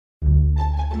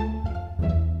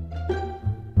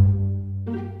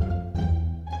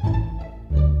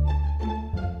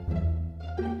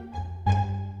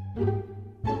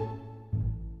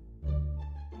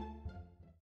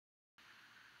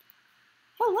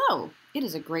Hello! It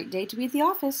is a great day to be at the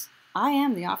office. I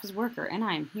am the office worker and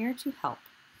I am here to help.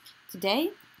 Today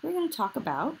we're going to talk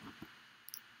about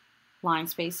line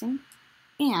spacing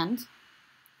and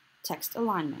text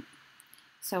alignment.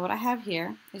 So what I have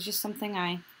here is just something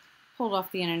I pulled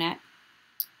off the internet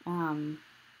when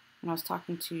I was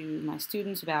talking to my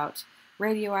students about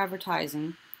radio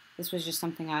advertising. This was just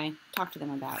something I talked to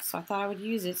them about. So I thought I would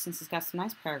use it, since it's got some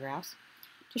nice paragraphs,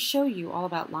 to show you all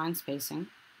about line spacing,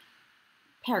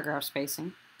 paragraph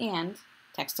spacing, and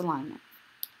text alignment.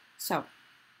 So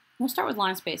we'll start with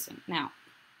line spacing. Now,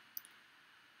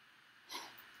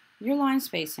 your line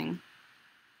spacing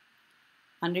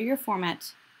under your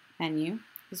format menu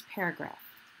is paragraph.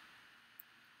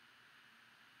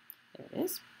 There it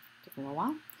is. Took a little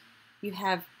while. You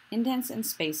have indents and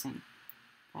spacing.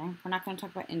 Okay, we're not going to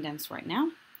talk about indents right now,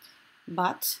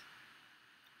 but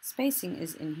spacing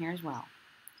is in here as well.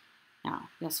 Now,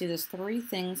 you'll see there's three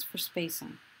things for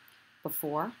spacing: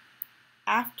 before,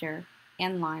 after,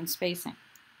 and line spacing.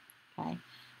 Okay.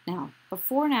 Now,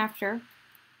 before and after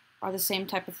are the same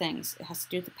type of things. It has to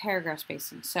do with the paragraph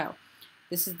spacing. So,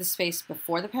 this is the space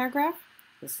before the paragraph.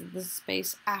 This is the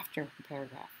space after the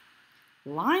paragraph.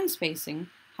 Line spacing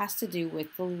has to do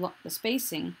with the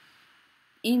spacing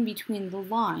in between the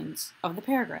lines of the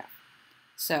paragraph.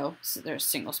 So there's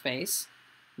single space,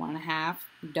 1.5,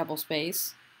 double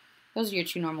space. Those are your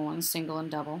two normal ones, single and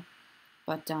double.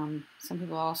 But some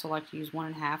people also like to use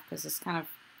 1.5 because it's kind of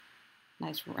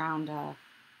nice round,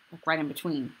 like right in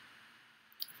between,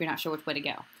 if you're not sure which way to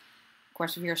go. Of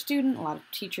course, if you're a student, a lot of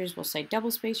teachers will say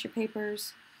double space your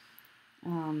papers,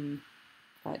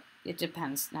 but it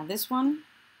depends. Now this one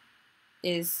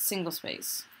is single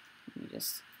space. Let me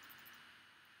just,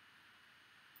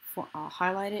 I'll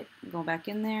highlight it, go back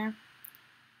in there.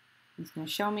 It's going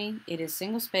to show me it is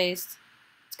single spaced.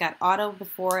 It's got auto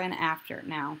before and after.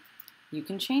 Now, you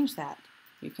can change that.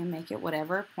 You can make it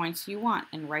whatever points you want,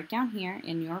 and right down here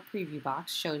in your preview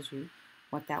box shows you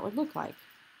what that would look like.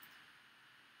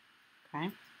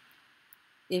 Okay?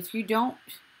 If you don't,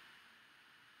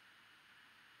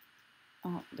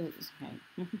 oh,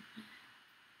 okay.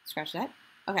 Scratch that.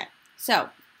 Okay, so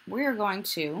we're going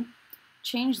to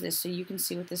change this so you can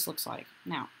see what this looks like.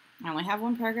 Now, I only have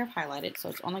one paragraph highlighted, so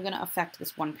it's only going to affect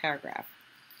this one paragraph.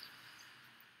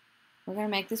 We're going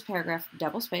to make this paragraph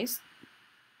double spaced.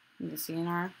 You can see in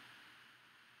our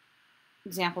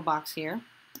example box here,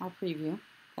 our preview,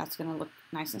 that's going to look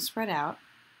nice and spread out.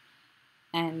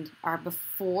 And our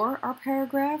before our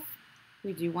paragraph,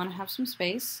 we do want to have some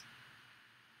space.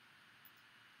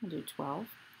 We'll do 12.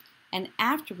 And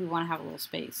after, we want to have a little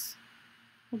space.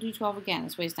 We'll do 12 again.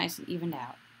 This way it's nice and evened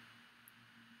out.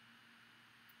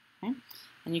 Okay?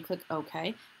 And you click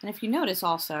OK. And if you notice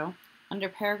also, under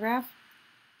paragraph,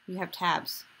 you have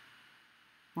tabs.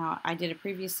 Now, I did a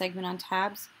previous segment on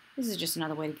tabs. This is just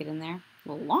another way to get in there.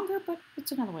 A little longer, but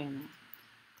it's another way in there.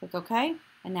 Click OK,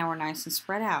 and now we're nice and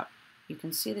spread out. You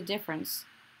can see the difference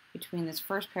between this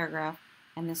first paragraph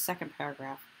and this second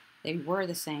paragraph. They were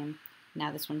the same.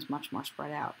 Now this one's much more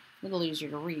spread out. A little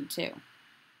easier to read, too.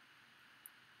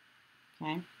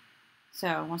 Okay,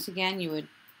 so once again, you would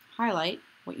highlight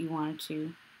what you wanted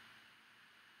to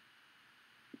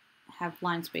have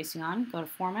line spacing on. Go to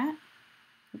Format,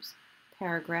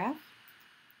 Paragraph,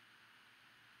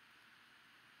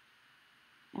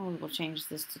 and we will change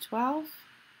this to 12.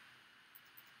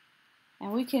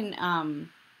 And we can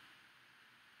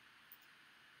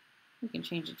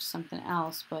change it to something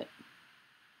else, but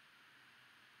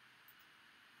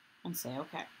and say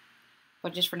OK.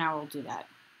 But just for now, we'll do that.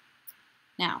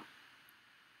 Now,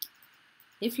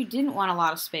 if you didn't want a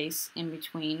lot of space in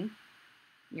between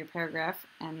your paragraph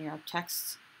and your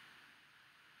text,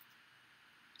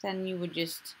 then you would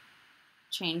just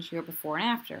change your before and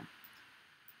after.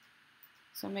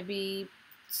 So maybe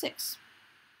 6.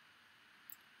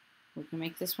 We can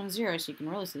make this one 0 so you can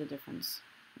really see the difference.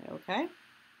 Okay.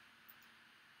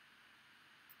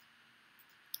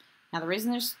 Now the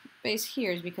reason there's space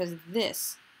here is because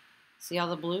this, see all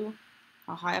the blue,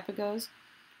 how high up it goes?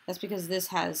 That's because this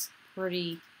has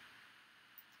pretty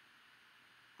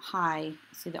high,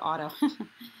 see the auto.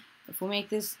 If we make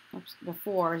this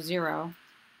before 0,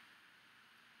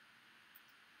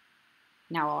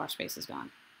 now all our space is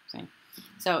gone. See?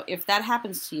 So if that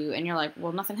happens to you and you're like,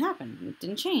 well, nothing happened, it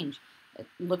didn't change,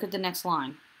 look at the next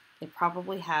line. It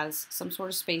probably has some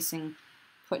sort of spacing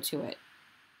put to it,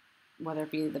 whether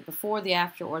it be the before, the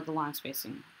after, or the line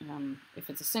spacing.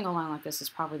 If it's a single line like this, it's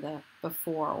probably the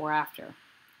before or after,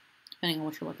 depending on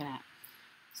what you're looking at.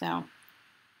 So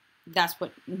that's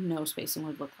what no spacing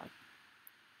would look like.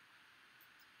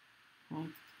 Okay?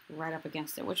 Right up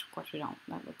against it, which of course we don't.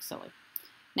 That looks silly.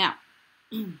 Now,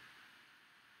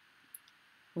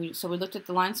 so we looked at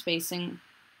the line spacing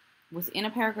within a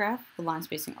paragraph, the line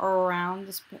spacing around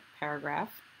this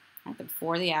paragraph, right, the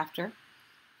before, the after.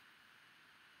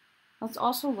 Let's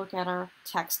also look at our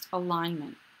text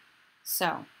alignment.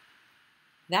 So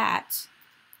that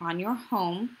on your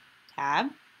home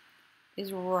tab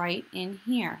is right in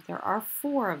here. There are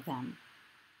 4 of them.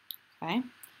 Okay.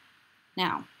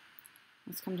 Now,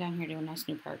 let's come down here to a nice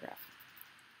new paragraph.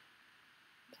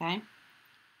 Okay.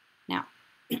 Now,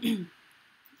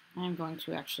 I'm going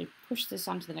to actually push this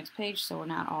onto the next page so we're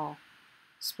not all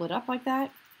split up like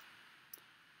that.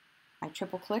 I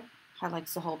triple click,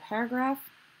 highlights the whole paragraph.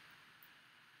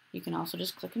 You can also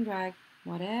just click and drag,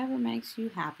 whatever makes you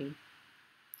happy.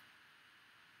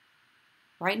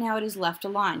 Right now it is left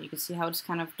aligned. You can see how it's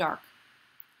kind of dark.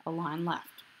 Align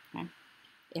left. Okay?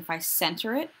 If I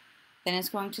center it, then it's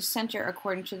going to center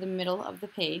according to the middle of the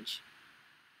page.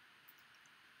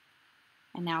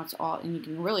 And now it's all, and you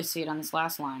can really see it on this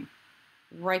last line,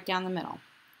 right down the middle.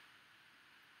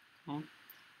 Okay.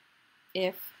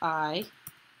 If I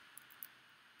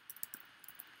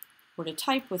were to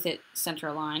type with it center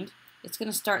aligned, it's going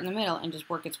to start in the middle and just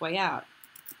work its way out.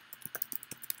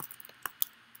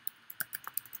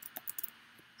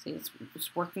 See,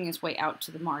 it's working its way out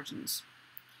to the margins.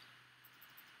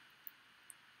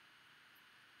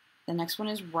 The next one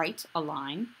is right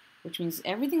align, which means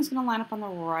everything's going to line up on the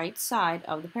right side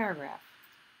of the paragraph.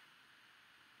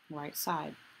 Right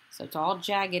side. So it's all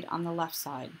jagged on the left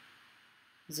side.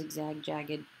 Zigzag,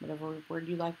 jagged, whatever word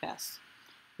you like best.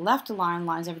 Left align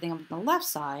lines everything up on the left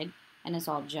side, and it's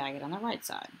all jagged on the right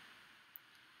side.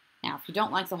 Now, if you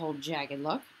don't like the whole jagged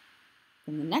look,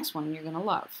 then the next one you're going to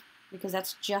love, because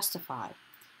that's justify.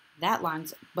 That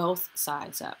lines both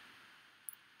sides up.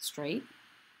 Straight,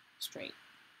 straight.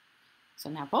 So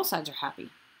now both sides are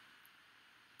happy.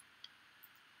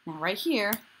 Now right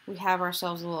here, we have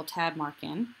ourselves a little tab mark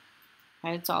in.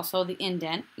 Okay, it's also the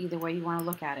indent, either way you want to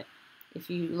look at it. If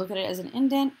you look at it as an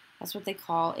indent, that's what they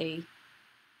call a,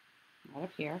 right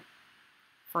up here,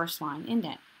 first line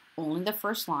indent. Only the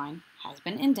first line has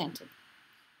been indented.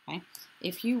 Okay?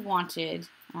 If you wanted,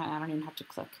 I don't even have to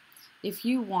click. If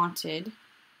you wanted,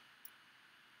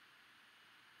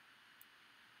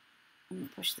 let me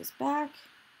push this back.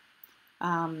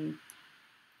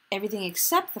 Everything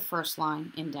except the first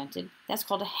line indented, that's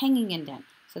called a hanging indent.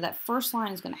 So that first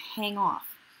line is going to hang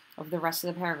off of the rest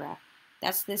of the paragraph.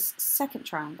 That's this second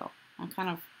triangle. I'm kind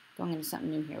of going into something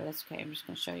new here, but that's okay. I'm just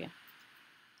going to show you.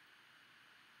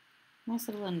 Nice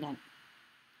little indent.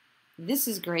 This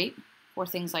is great for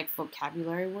things like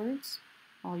vocabulary words,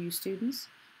 all you students.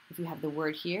 If you have the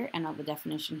word here and all the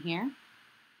definition here,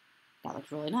 that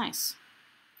looks really nice.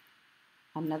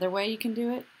 Another way you can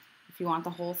do it, if you want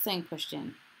the whole thing pushed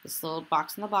in, this little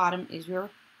box on the bottom is your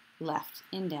left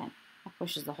indent. That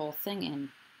pushes the whole thing in.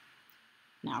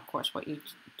 Now, of course, what you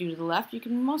do to the left, you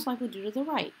can most likely do to the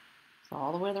right. So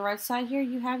all the way to the right side here,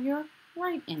 you have your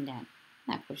right indent.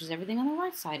 That pushes everything on the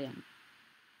right side in.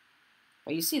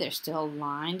 But you see, they're still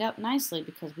lined up nicely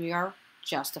because we are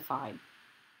justified.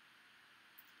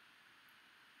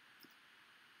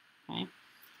 Okay.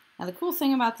 Now, the cool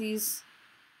thing about these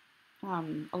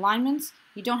alignments,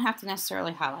 you don't have to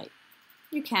necessarily highlight.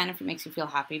 You can if it makes you feel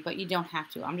happy, but you don't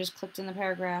have to. I'm just clicked in the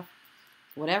paragraph.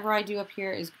 Whatever I do up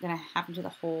here is going to happen to the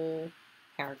whole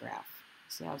paragraph.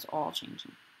 See how it's all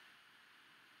changing.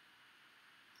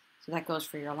 So that goes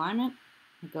for your alignment.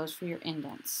 It goes for your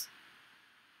indents.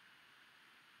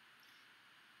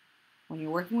 When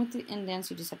you're working with the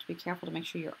indents, you just have to be careful to make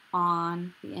sure you're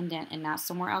on the indent and not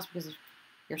somewhere else, because if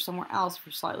you're somewhere else, if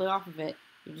you're slightly off of it,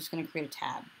 you're just going to create a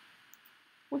tab,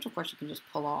 which of course you can just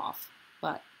pull off.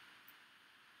 But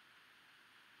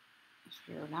if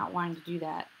you're not wanting to do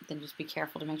that, then just be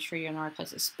careful to make sure you're in the right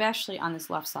place, especially on this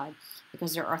left side,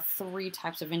 because there are 3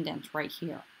 types of indents right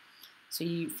here. So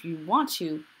if you want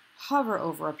to, hover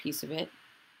over a piece of it,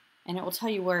 and it will tell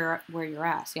you where you're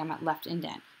at. See, I'm at left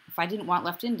indent. If I didn't want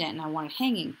left indent and I wanted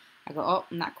hanging, I go, oh,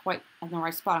 I'm not quite in the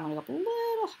right spot. I'm going to go up a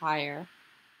little higher.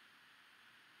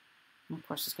 And of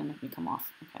course, it's going to make me come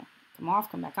off. Okay, come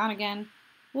off, come back on again.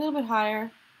 A little bit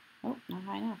higher. Oh, not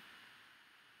high enough.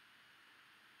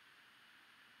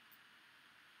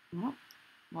 Well,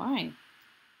 why?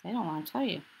 They don't want to tell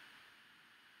you.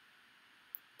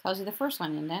 Tells you the first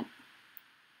line indent.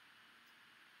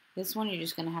 This one you're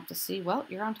just going to have to see, well,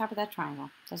 you're on top of that triangle.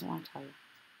 Doesn't want to tell you.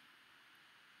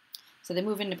 So they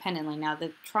move independently. Now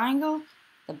the triangle,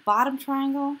 the bottom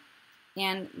triangle,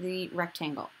 and the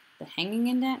rectangle, the hanging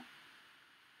indent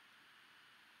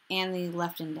and the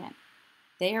left indent,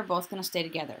 they are both going to stay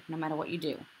together no matter what you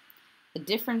do. The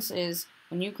difference is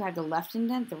when you grab the left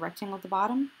indent, the rectangle at the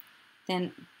bottom,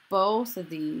 then both of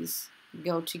these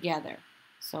go together.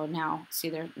 So now, see,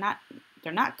 they're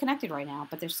not connected right now,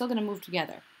 but they're still going to move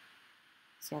together.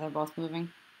 See how they're both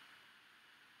moving?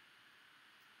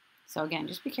 So again,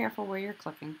 just be careful where you're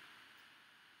clicking,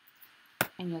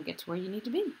 and you'll get to where you need to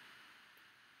be.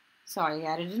 So I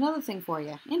added another thing for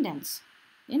you, indents.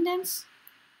 Indents,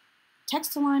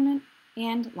 text alignment,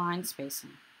 and line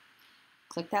spacing.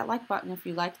 Click that like button if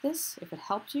you like this. If it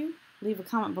helped you, leave a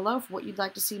comment below for what you'd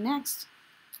like to see next.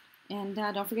 And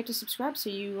don't forget to subscribe so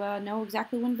you know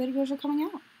exactly when videos are coming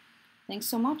out. Thanks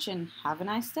so much and have a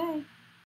nice day.